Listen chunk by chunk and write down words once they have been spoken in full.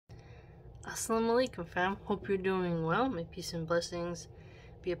Assalamu alaikum, fam. Hope you're doing well. May peace and blessings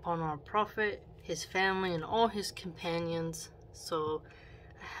be upon our Prophet, his family, and all his companions. So,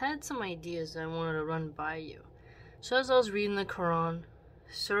 I had some ideas I wanted to run by you. So, as I was reading the Qur'an,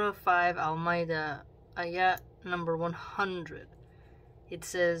 Surah 5 Al-Ma'idah, Ayat number 100, it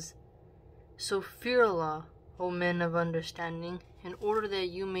says, "So fear Allah, O men of understanding, in order that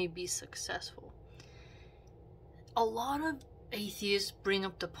you may be successful." A lot of atheists bring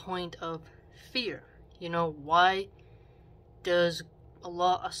up the point of fear. Why does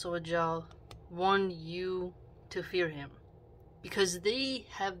Allah Azza want you to fear Him? Because they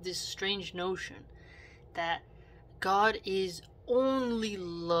have this strange notion that God is only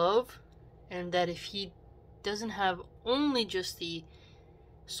love, and that if He doesn't have only just the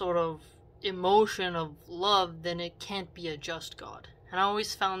sort of emotion of love, then it can't be a just God. And I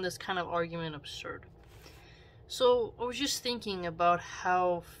always found this kind of argument absurd. So I was just thinking about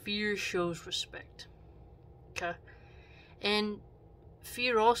how fear shows respect. Okay? And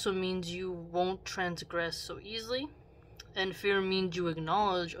fear also means you won't transgress so easily. And fear means you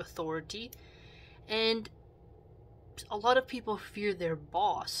acknowledge authority. And a lot of people fear their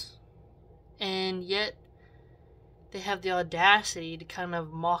boss. And yet they have the audacity to kind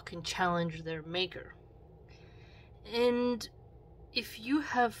of mock and challenge their maker. And if you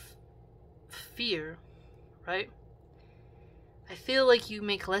have fear, right, I feel like you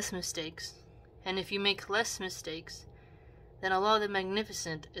make less mistakes. And if you make less mistakes, then Allah the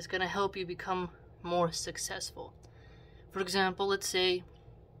Magnificent is going to help you become more successful. For example, let's say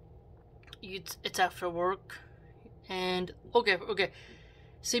it's after work, and okay,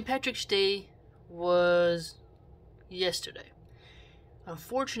 St. Patrick's Day was yesterday.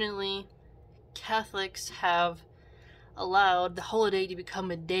 Unfortunately, Catholics have allowed the holiday to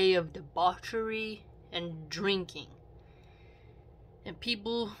become a day of debauchery and drinking. And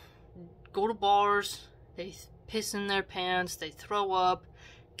people go to bars, they piss in their pants, they throw up,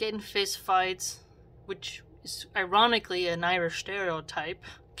 get in fist fights, which is ironically an Irish stereotype,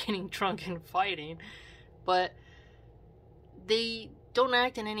 getting drunk and fighting, but they don't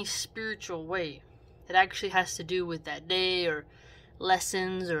act in any spiritual way that actually has to do with that day or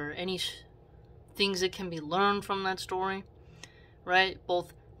lessons or any things that can be learned from that story, right?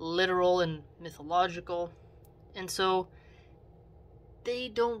 Both literal and mythological. And so they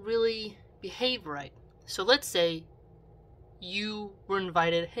don't really behave right. So let's say you were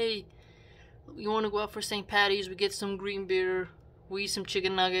invited, hey, you want to go out for St. Patty's, we get some green beer, we eat some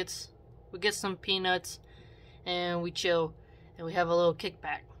chicken nuggets, we get some peanuts, and we chill, and we have a little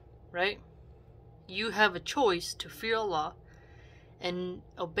kickback, right? You have a choice to fear Allah and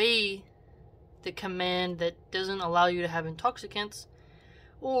obey the command that doesn't allow you to have intoxicants,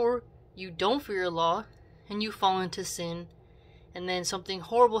 or you don't fear Allah and you fall into sin, and then something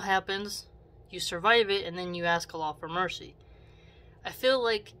horrible happens, you survive it, and then you ask Allah for mercy. I feel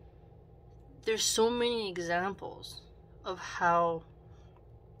like there's so many examples of how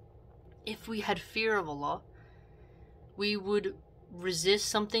if we had fear of Allah, we would resist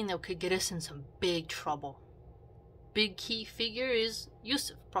something that could get us in some big trouble. Big key figure is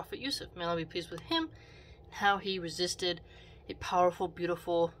Yusuf, Prophet Yusuf, may Allah be pleased with him, and how he resisted a powerful,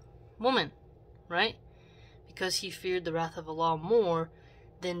 beautiful woman, right? Because he feared the wrath of Allah more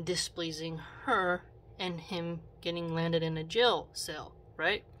than displeasing her and him getting landed in a jail cell,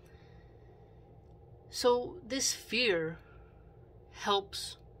 right? So this fear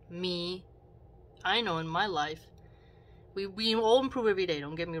helps me, I know in my life, we all improve every day,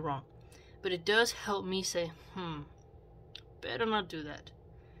 don't get me wrong, but it does help me say, better not do that,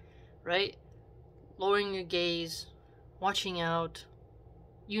 right? Lowering your gaze, watching out,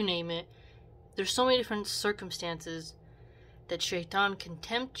 you name it. There's so many different circumstances that Shaitan can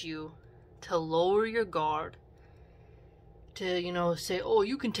tempt you to lower your guard, to, say, oh,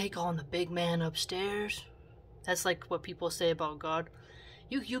 you can take on the big man upstairs. That's like what people say about God.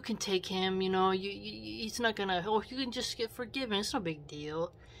 You can take him, he's not gonna, you can just get forgiven, it's no big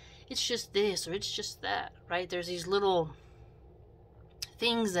deal. It's just this, or it's just that, right? There's these little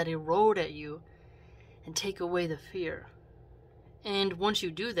things that erode at you and take away the fear. And once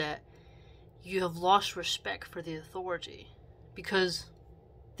you do that, you have lost respect for the authority. Because,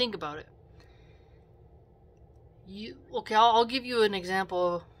 think about it. I'll give you an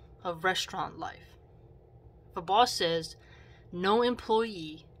example of restaurant life. If a boss says, no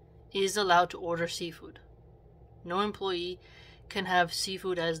employee is allowed to order seafood. No employee can have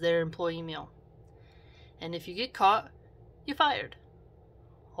seafood as their employee meal. And if you get caught, you're fired.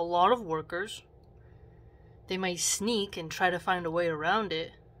 A lot of workers, they might sneak and try to find a way around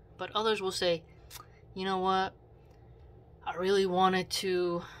it, but others will say, you know what, I really wanted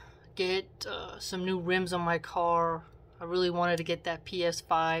to get some new rims on my car. I really wanted to get that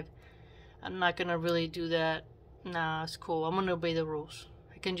PS5. I'm not gonna really do that. Nah, it's cool. I'm gonna obey the rules.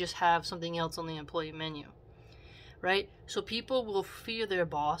 I can just have something else on the employee menu, right? So people will fear their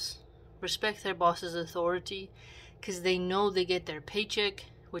boss, respect their boss's authority, because they know they get their paycheck,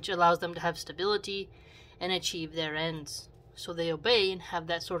 which allows them to have stability and achieve their ends. So they obey and have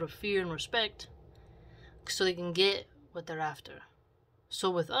that sort of fear and respect so they can get what they're after. So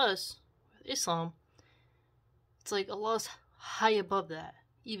with us, with Islam, it's like Allah's high above that,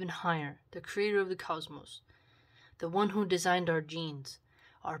 even higher, the creator of the cosmos, the one who designed our genes,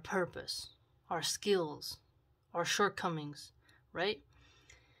 our purpose, our skills, our shortcomings, right?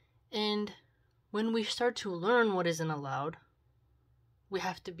 And when we start to learn what isn't allowed, we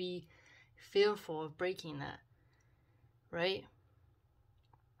have to be fearful of breaking that, right?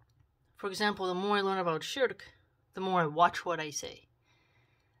 For example, the more I learn about shirk, the more I watch what I say.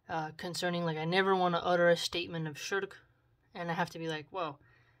 Concerning, like, I never want to utter a statement of shirk, and I have to be like, whoa,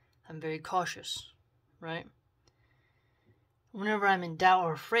 I'm very cautious, right? Whenever I'm in doubt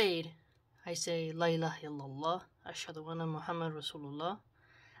or afraid, I say, La ilaha illallah, ashhadu anna Muhammad Rasulullah.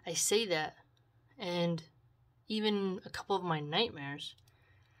 I say that, and even a couple of my nightmares,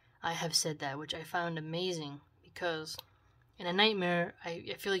 I have said that, which I found amazing, because in a nightmare,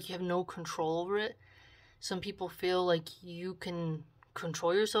 I feel like you have no control over it. Some people feel like you can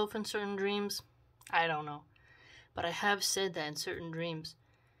control yourself in certain dreams. I don't know. But I have said that in certain dreams.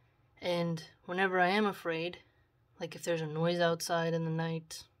 And whenever I am afraid, like if there's a noise outside in the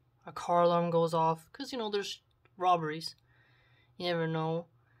night, a car alarm goes off, because, there's robberies. You never know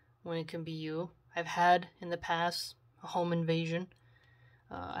when it can be you. I've had, in the past, a home invasion.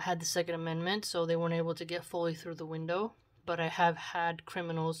 I had the Second Amendment, so they weren't able to get fully through the window. But I have had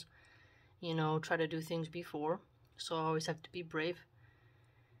criminals, try to do things before. So I always have to be brave.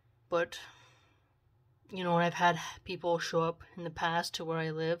 But, when I've had people show up in the past to where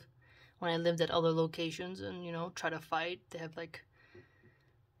I live, when I lived at other locations and, try to fight, they have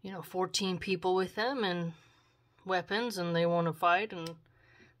 14 people with them and weapons and they want to fight. And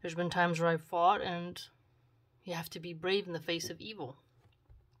there's been times where I've fought and you have to be brave in the face of evil.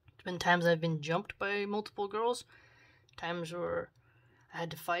 There's been times I've been jumped by multiple girls, times where I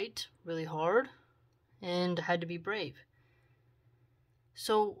had to fight really hard and I had to be brave.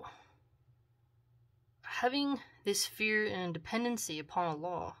 So, having this fear and dependency upon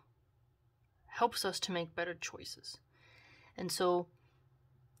Allah helps us to make better choices. And so,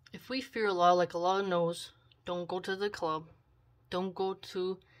 if we fear Allah, like Allah knows, don't go to the club, don't go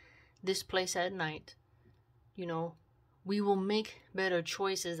to this place at night, we will make better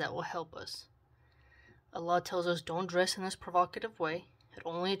choices that will help us. Allah tells us don't dress in this provocative way. It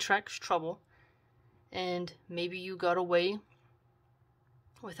only attracts trouble. And maybe you got away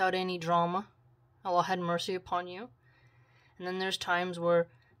without any drama. Allah had mercy upon you. And then there's times where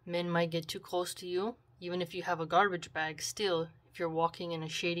men might get too close to you. Even if you have a garbage bag, still, if you're walking in a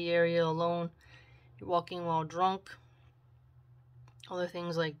shady area alone, you're walking while drunk, other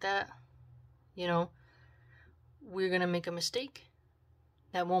things like that, we're going to make a mistake.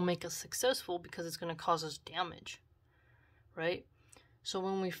 That won't make us successful because it's going to cause us damage, right? So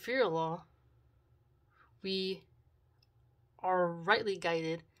when we fear Allah, we are rightly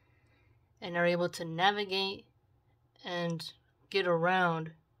guided and are able to navigate and get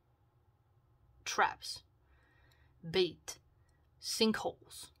around traps, bait,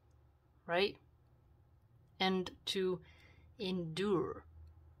 sinkholes, right? And to endure,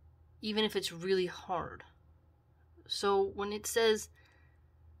 even if it's really hard. So when it says,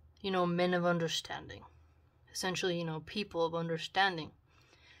 men of understanding, essentially, people of understanding,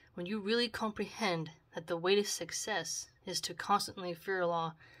 when you really comprehend that the way to success is to constantly fear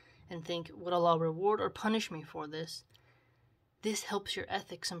Allah and think, would Allah reward or punish me for this? This helps your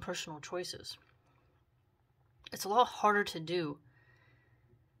ethics and personal choices. It's a lot harder to do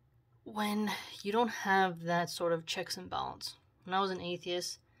when you don't have that sort of checks and balance. When I was an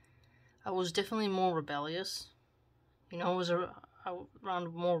atheist, I was definitely more rebellious. I was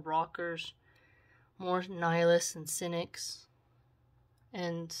around more rockers, more nihilists and cynics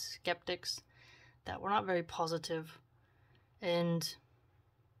and skeptics that were not very positive, and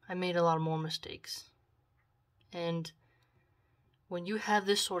I made a lot more mistakes. And when you have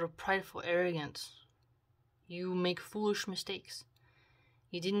this sort of prideful arrogance, you make foolish mistakes.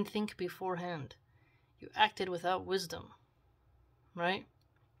 You didn't think beforehand. You acted without wisdom, right?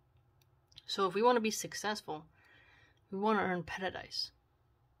 So if we want to be successful, we want to earn paradise.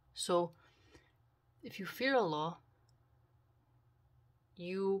 So if you fear Allah,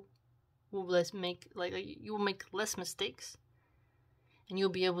 you will make less mistakes, and you'll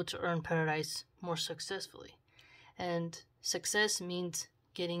be able to earn paradise more successfully. And success means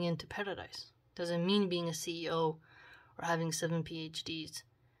getting into paradise. Doesn't mean being a CEO or having 7 PhDs.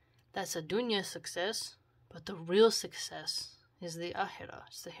 That's a dunya success, but the real success is the akhirah,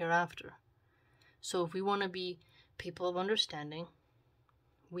 it's the hereafter. So if we want to be people of understanding,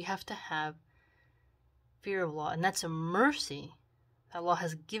 we have to have fear of Allah, and that's a mercy that Allah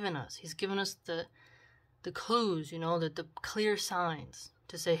has given us. He's given us the clues, the clear signs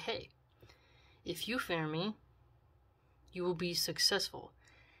to say, hey, if you fear me, you will be successful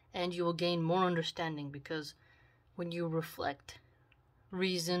and you will gain more understanding, because when you reflect,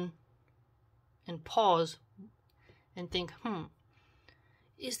 reason, and pause and think,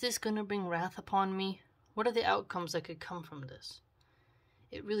 is this going to bring wrath upon me? What are the outcomes that could come from this?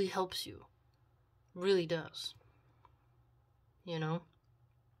 It really helps you. Really does. And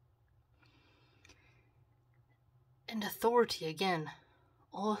authority, again,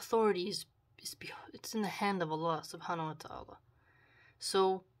 all authority it's in the hand of Allah subhanahu wa ta'ala.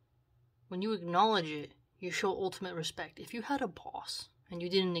 So when you acknowledge it, you show ultimate respect. If you had a boss and you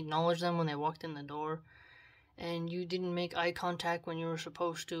didn't acknowledge them when they walked in the door, and you didn't make eye contact when you were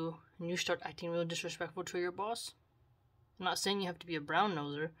supposed to, and you start acting real disrespectful to your boss, I'm not saying you have to be a brown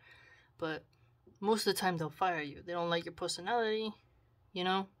noser, but most of the time they'll fire you. They don't like your personality,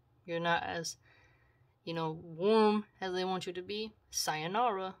 you're not as, warm as they want you to be.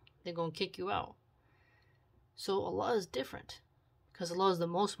 Sayonara, they're going to kick you out. So Allah is different, because Allah is the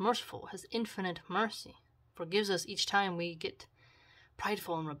most merciful, has infinite mercy, forgives us each time we get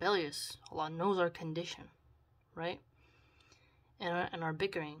prideful and rebellious. Allah knows our condition, right? And our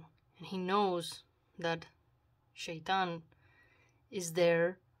bickering. And He knows that Shaitan is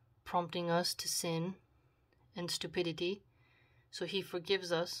there prompting us to sin and stupidity. So He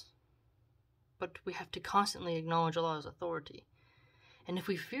forgives us, but we have to constantly acknowledge Allah's authority. And if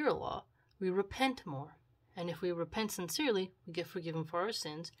we fear Allah, we repent more. And if we repent sincerely, we get forgiven for our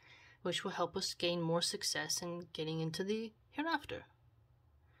sins, which will help us gain more success in getting into the hereafter.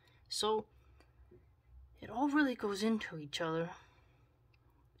 So it all really goes into each other.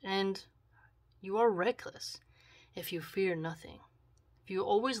 And you are reckless if you fear nothing. If you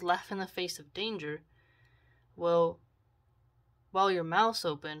always laugh in the face of danger, well, while your mouth's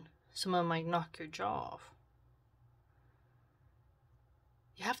open, someone might knock your jaw off.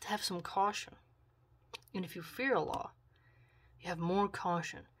 You have to have some caution. And if you fear Allah, you have more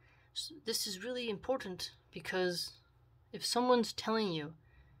caution. So this is really important, because if someone's telling you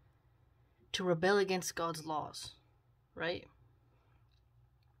to rebel against God's laws, right?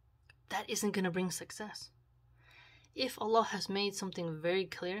 That isn't going to bring success. If Allah has made something very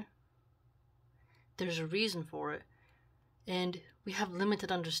clear, there's a reason for it. And we have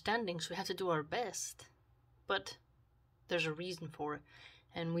limited understanding, so we have to do our best. But there's a reason for it.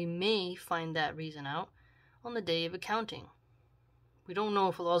 And we may find that reason out on the day of accounting. We don't know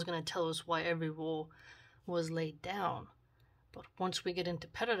if Allah is going to tell us why every rule was laid down. But once we get into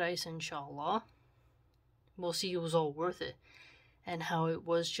paradise, inshallah, we'll see it was all worth it. And how it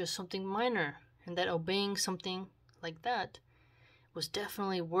was just something minor. And that obeying something like that was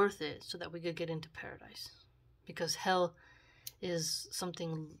definitely worth it, so that we could get into paradise. Because hell is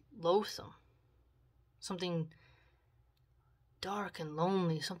something loathsome. Something dark and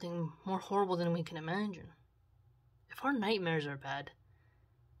lonely. Something more horrible than we can imagine. If our nightmares are bad,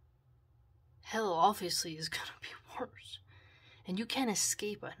 hell obviously is going to be worse. And you can't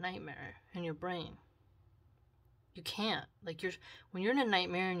escape a nightmare in your brain. You can't. When you're in a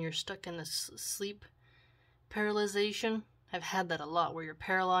nightmare and you're stuck in this sleep paralyzation, I've had that a lot, where you're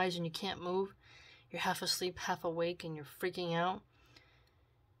paralyzed and you can't move. You're half asleep, half awake, and you're freaking out.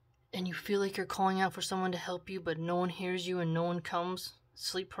 And you feel like you're calling out for someone to help you, but no one hears you and no one comes.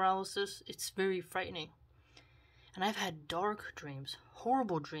 Sleep paralysis, it's very frightening. And I've had dark dreams,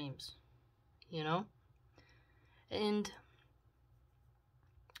 horrible dreams, And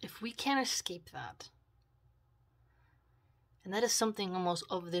if we can't escape that, and that is something almost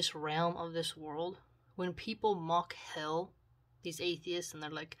of this realm, of this world, when people mock hell, these atheists, and they're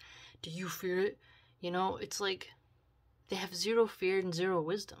like, do you fear it? It's like they have zero fear and zero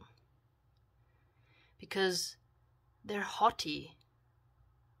wisdom. Because they're haughty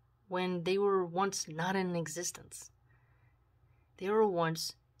when they were once not in existence. They were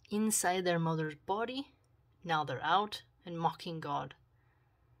once inside their mother's body, now they're out and mocking God.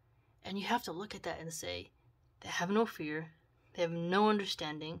 And you have to look at that and say, they have no fear, they have no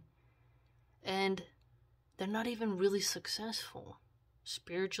understanding, and they're not even really successful.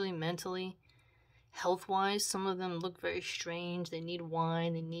 Spiritually, mentally, health-wise, some of them look very strange. They need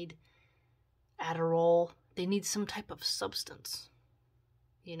wine, they need Adderall, they need some type of substance.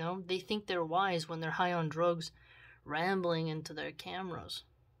 You know, they think they're wise when they're high on drugs, rambling into their cameras,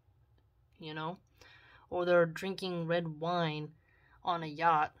 you know, or they're drinking red wine on a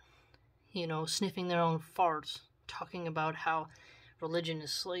yacht, you know, sniffing their own farts, talking about how religion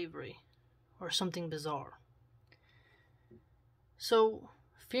is slavery or something bizarre. So,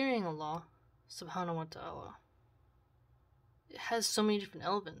 fearing Allah subhanahu wa ta'ala, it has so many different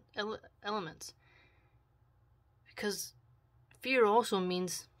elements. Because fear also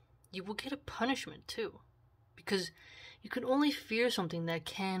means you will get a punishment too. Because you can only fear something that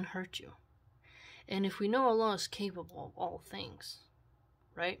can hurt you. And if we know Allah is capable of all things,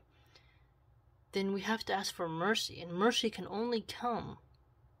 right? Then we have to ask for mercy. And mercy can only come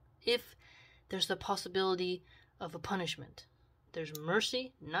if there's the possibility of a punishment. There's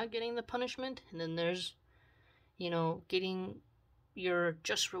mercy, not getting the punishment, and then there's, you know, getting your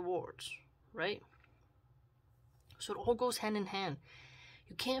just rewards, right? So it all goes hand in hand.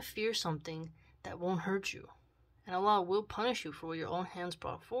 You can't fear something that won't hurt you. And Allah will punish you for what your own hands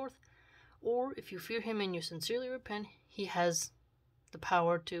brought forth. Or if you fear Him and you sincerely repent, He has the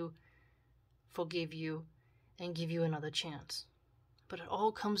power to forgive you and give you another chance. But it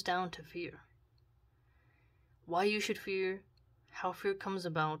all comes down to fear. Why you should fear, how fear comes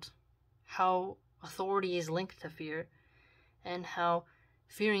about, how authority is linked to fear, and how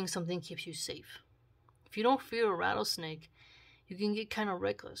fearing something keeps you safe. If you don't fear a rattlesnake, you can get kind of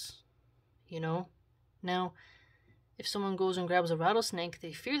reckless, you know? Now, if someone goes and grabs a rattlesnake,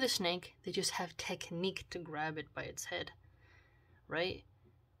 they fear the snake, they just have technique to grab it by its head, right?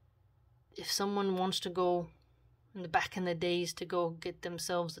 If someone wants to go, back in the days, to go get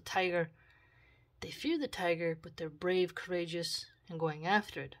themselves a tiger, they fear the tiger, but they're brave, courageous, and going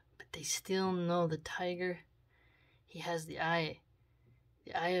after it. But they still know the tiger, he has the eye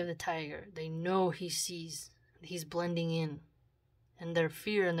of the tiger. They know he sees, he's blending in. And their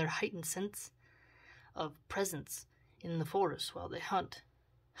fear and their heightened sense of presence in the forest while they hunt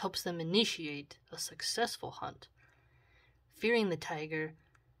helps them initiate a successful hunt. Fearing the tiger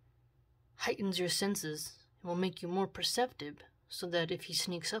heightens your senses and will make you more perceptive, so that if he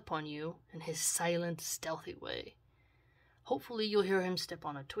sneaks up on you in his silent, stealthy way, hopefully you'll hear him step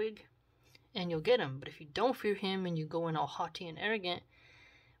on a twig and you'll get him. But if you don't fear him and you go in all haughty and arrogant,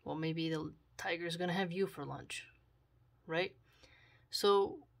 well, maybe the tiger's gonna have you for lunch, right?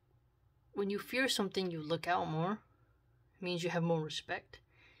 So when you fear something, you look out more. It means you have more respect.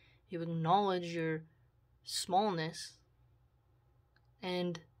 You acknowledge your smallness,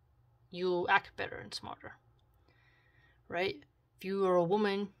 and you act better and smarter, right? If you are a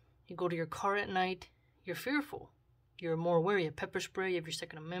woman, you go to your car at night, you're fearful. You're more aware. You have pepper spray, you have your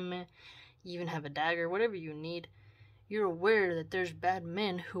Second Amendment, you even have a dagger, whatever you need. You're aware that there's bad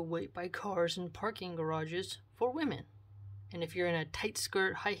men who wait by cars and parking garages for women. And if you're in a tight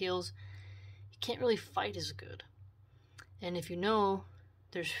skirt, high heels, you can't really fight as good. And if you know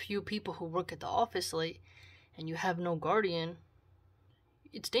there's few people who work at the office late and you have no guardian,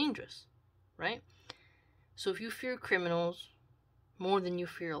 it's dangerous, right? So if you fear criminals more than you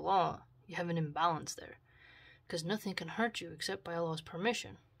fear Allah, you have an imbalance there. Because nothing can hurt you except by Allah's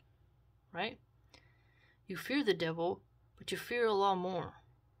permission, right? You fear the devil, but you fear Allah more.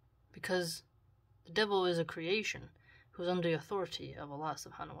 Because the devil is a creation who's under the authority of Allah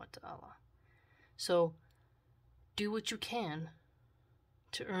subhanahu wa ta'ala. So, do what you can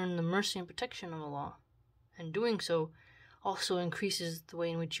to earn the mercy and protection of Allah. And doing so also increases the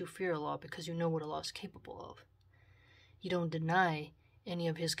way in which you fear Allah, because you know what Allah is capable of. You don't deny any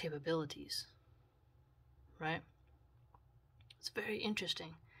of His capabilities, right? It's very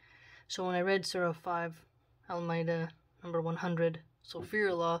interesting. So when I read Surah 5, Al-Ma'idah, number 100, so fear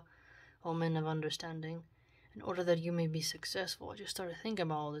Allah, all men of understanding, in order that you may be successful, I just started thinking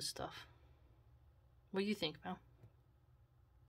about all this stuff. What do you think, man?